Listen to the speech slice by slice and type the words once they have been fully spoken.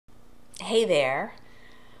Hey there.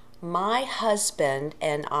 My husband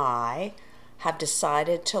and I have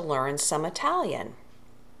decided to learn some Italian.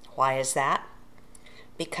 Why is that?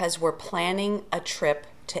 Because we're planning a trip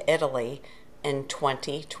to Italy in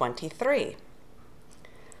 2023.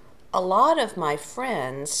 A lot of my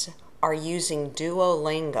friends are using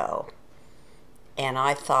Duolingo, and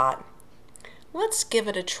I thought, let's give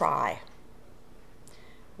it a try.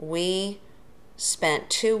 We spent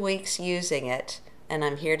 2 weeks using it, and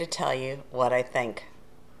I'm here to tell you what I think.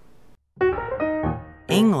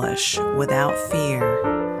 English without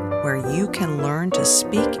fear, where you can learn to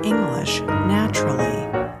speak English naturally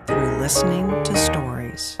through listening to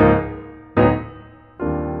stories.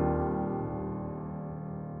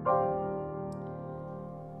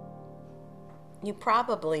 You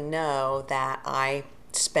probably know that I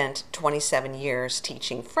spent 27 years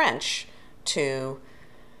teaching French to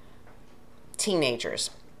teenagers,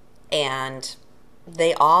 and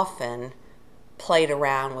they often played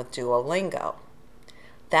around with Duolingo.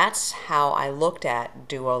 That's how I looked at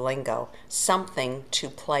Duolingo, something to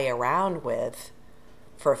play around with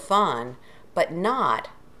for fun, but not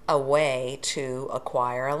a way to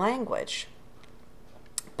acquire a language.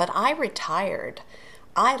 But I retired.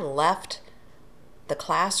 I left the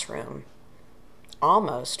classroom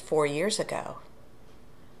almost 4 years ago,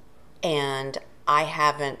 and I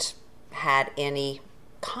haven't had any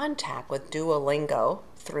contact with Duolingo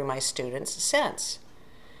through my students since.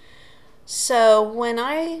 So when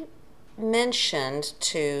I mentioned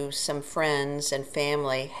to some friends and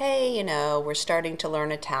family, hey, we're starting to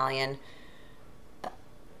learn Italian,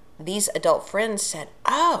 these adult friends said,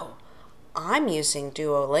 oh, I'm using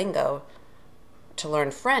Duolingo to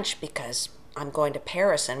learn French because I'm going to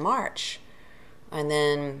Paris in March. And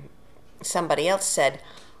then somebody else said,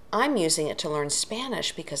 I'm using it to learn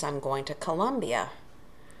Spanish because I'm going to Colombia.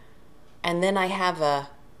 And then I have a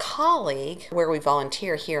colleague where we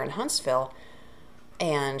volunteer here in Huntsville,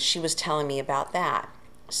 and she was telling me about that.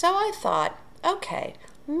 So I thought, okay,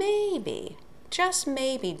 maybe, just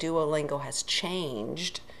maybe Duolingo has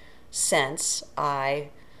changed since I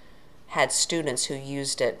had students who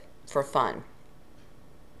used it for fun.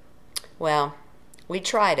 Well, we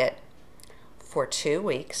tried it for 2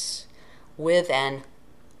 weeks with an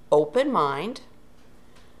open mind,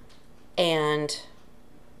 and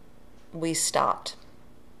we stopped.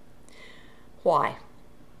 Why?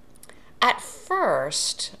 At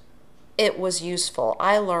first, it was useful.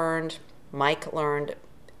 Mike learned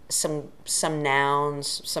some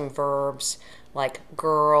nouns, some verbs like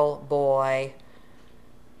girl, boy,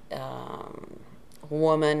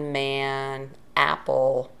 woman, man,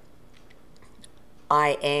 apple,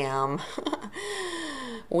 I am.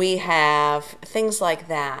 We have things like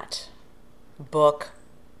that, book,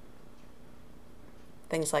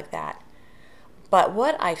 things like that. But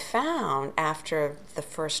what I found after the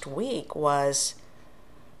first week was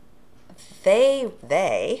they,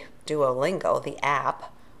 Duolingo, the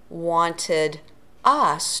app, wanted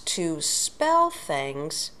us to spell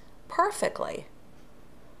things perfectly.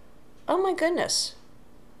 Oh my goodness,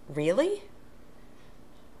 really?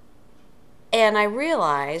 And I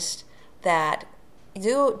realized that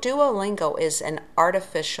Duolingo is an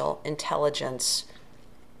artificial intelligence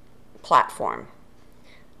platform.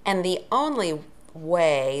 And the only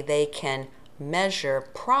way they can measure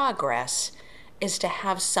progress is to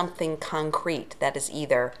have something concrete that is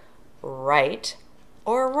either right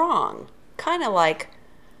or wrong. Kind of like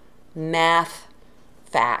math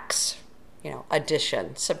facts,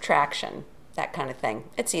 addition, subtraction, that kind of thing.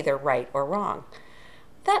 It's either right or wrong.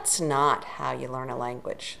 That's not how you learn a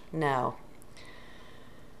language. No.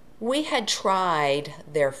 We had tried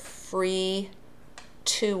their free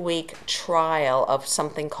 2-week trial of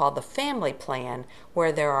something called the family plan,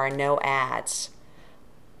 where there are no ads.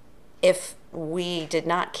 If we did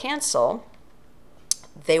not cancel,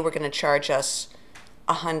 they were going to charge us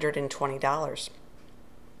 $120.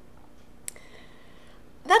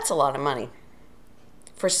 That's a lot of money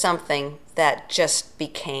for something that just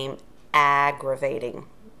became aggravating.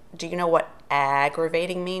 Do you know what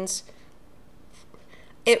aggravating means?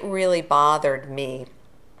 It really bothered me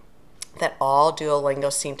that all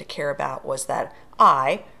Duolingo seemed to care about was that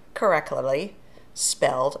I correctly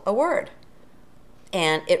spelled a word.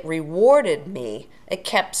 And it rewarded me. It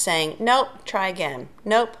kept saying, nope, try again.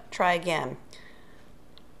 Nope, try again.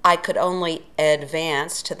 I could only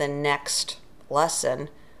advance to the next lesson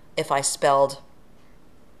if I spelled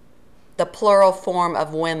the plural form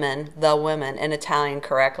of women, the women, in Italian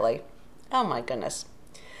correctly. Oh my goodness.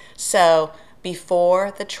 So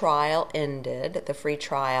before the trial ended, the free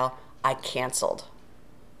trial, I canceled.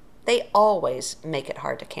 They always make it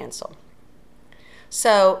hard to cancel.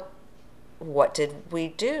 So what did we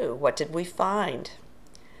do? What did we find?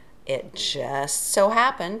 It just so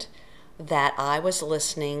happened that I was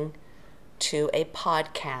listening to a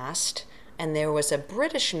podcast, and there was a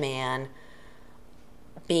British man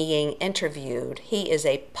being interviewed. He is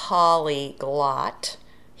a polyglot.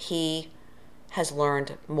 He has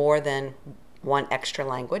learned more than one extra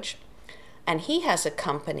language. And he has a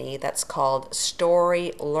company that's called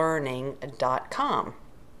StoryLearning.com.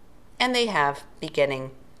 And they have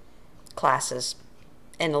beginning classes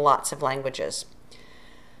in lots of languages.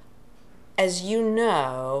 As you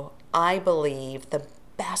know, I believe the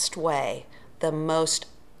best way, the most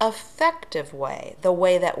effective way, the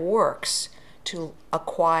way that works to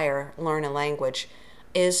learn a language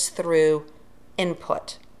is through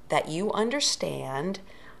input that you understand,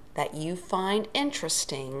 that you find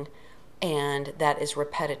interesting, and that is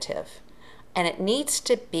repetitive. And it needs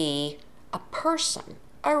to be a person,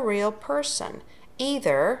 a real person,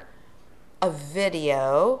 either a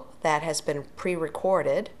video that has been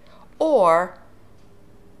pre-recorded or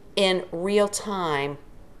in real time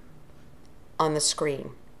on the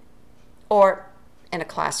screen, or in a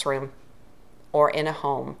classroom, or in a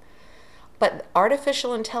home. But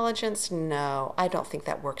artificial intelligence, no, I don't think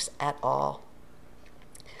that works at all.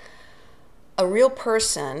 A real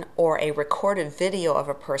person or a recorded video of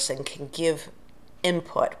a person can give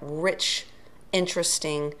input, rich,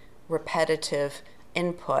 interesting, repetitive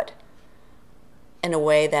input in a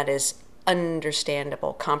way that is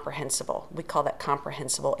understandable, comprehensible. We call that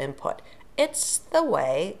comprehensible input. It's the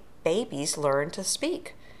way babies learn to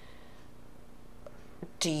speak.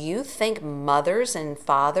 Do you think mothers and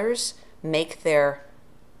fathers make their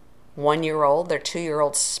 1-year-old, their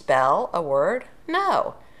 2-year-old spell a word?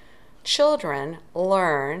 No. Children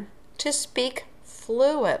learn to speak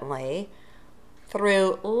fluently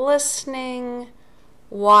through listening,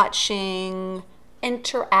 watching,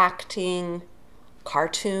 interacting,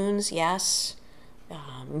 cartoons, yes,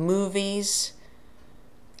 movies.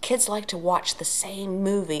 Kids like to watch the same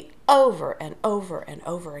movie over and over and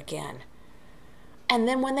over again. And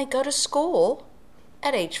then when they go to school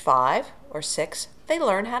at age 5 or 6, they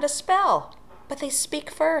learn how to spell, but they speak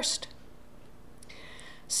first.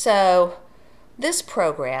 So this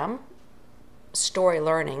program,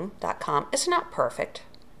 StoryLearning.com, is not perfect.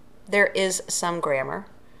 There is some grammar,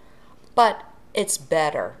 but it's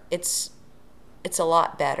better. It's a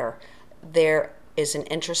lot better. There is an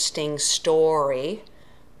interesting story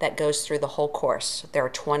that goes through the whole course. There are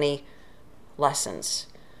 20 lessons,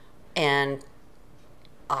 and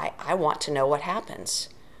I want to know what happens.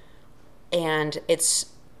 And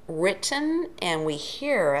it's written, and we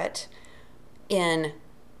hear it in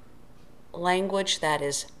language that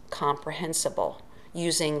is comprehensible,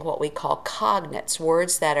 using what we call cognates,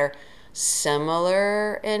 words that are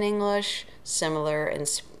similar in English, similar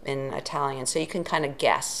in Italian, so you can kind of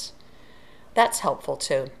guess. That's helpful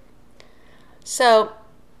too. So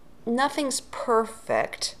nothing's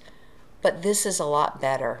perfect, but this is a lot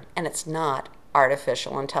better, and it's not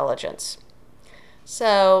artificial intelligence.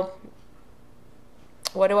 So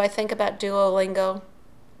what do I think about Duolingo?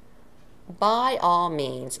 By all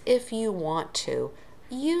means, if you want to,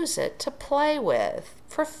 use it to play with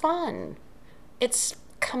for fun. It's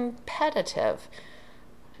competitive.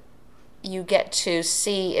 You get to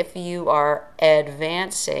see if you are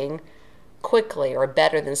advancing quickly or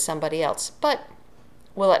better than somebody else. But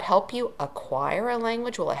will it help you acquire a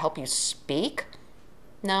language? Will it help you speak?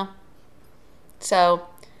 No. So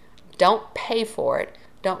don't pay for it.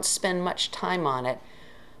 Don't spend much time on it.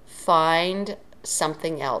 Find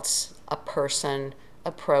something else, a person,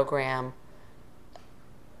 a program,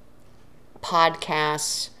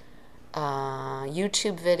 podcasts,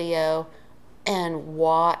 YouTube video, and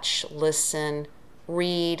watch, listen,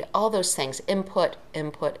 read, all those things. Input,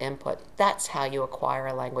 input, input. That's how you acquire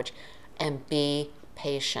a language. And be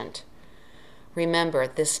patient. Remember,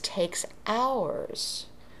 this takes hours.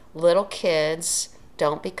 Little kids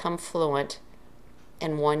don't become fluent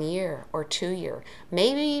in 1 year or 2 years.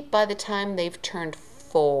 Maybe by the time they've turned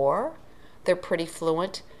 4, they're pretty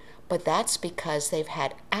fluent, but that's because they've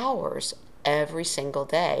had hours every single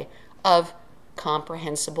day of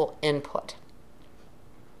comprehensible input.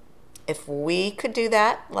 If we could do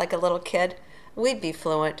that like a little kid, we'd be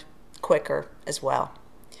fluent quicker as well.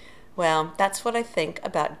 Well, that's what I think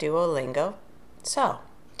about Duolingo. So,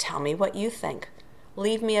 tell me what you think.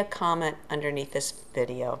 Leave me a comment underneath this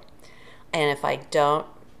video. And if I don't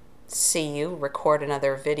see you record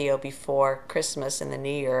another video before Christmas and the New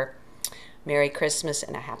Year, Merry Christmas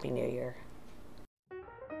and a Happy New Year.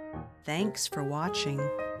 Thanks for watching.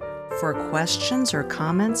 For questions or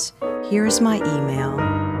comments, here's my email.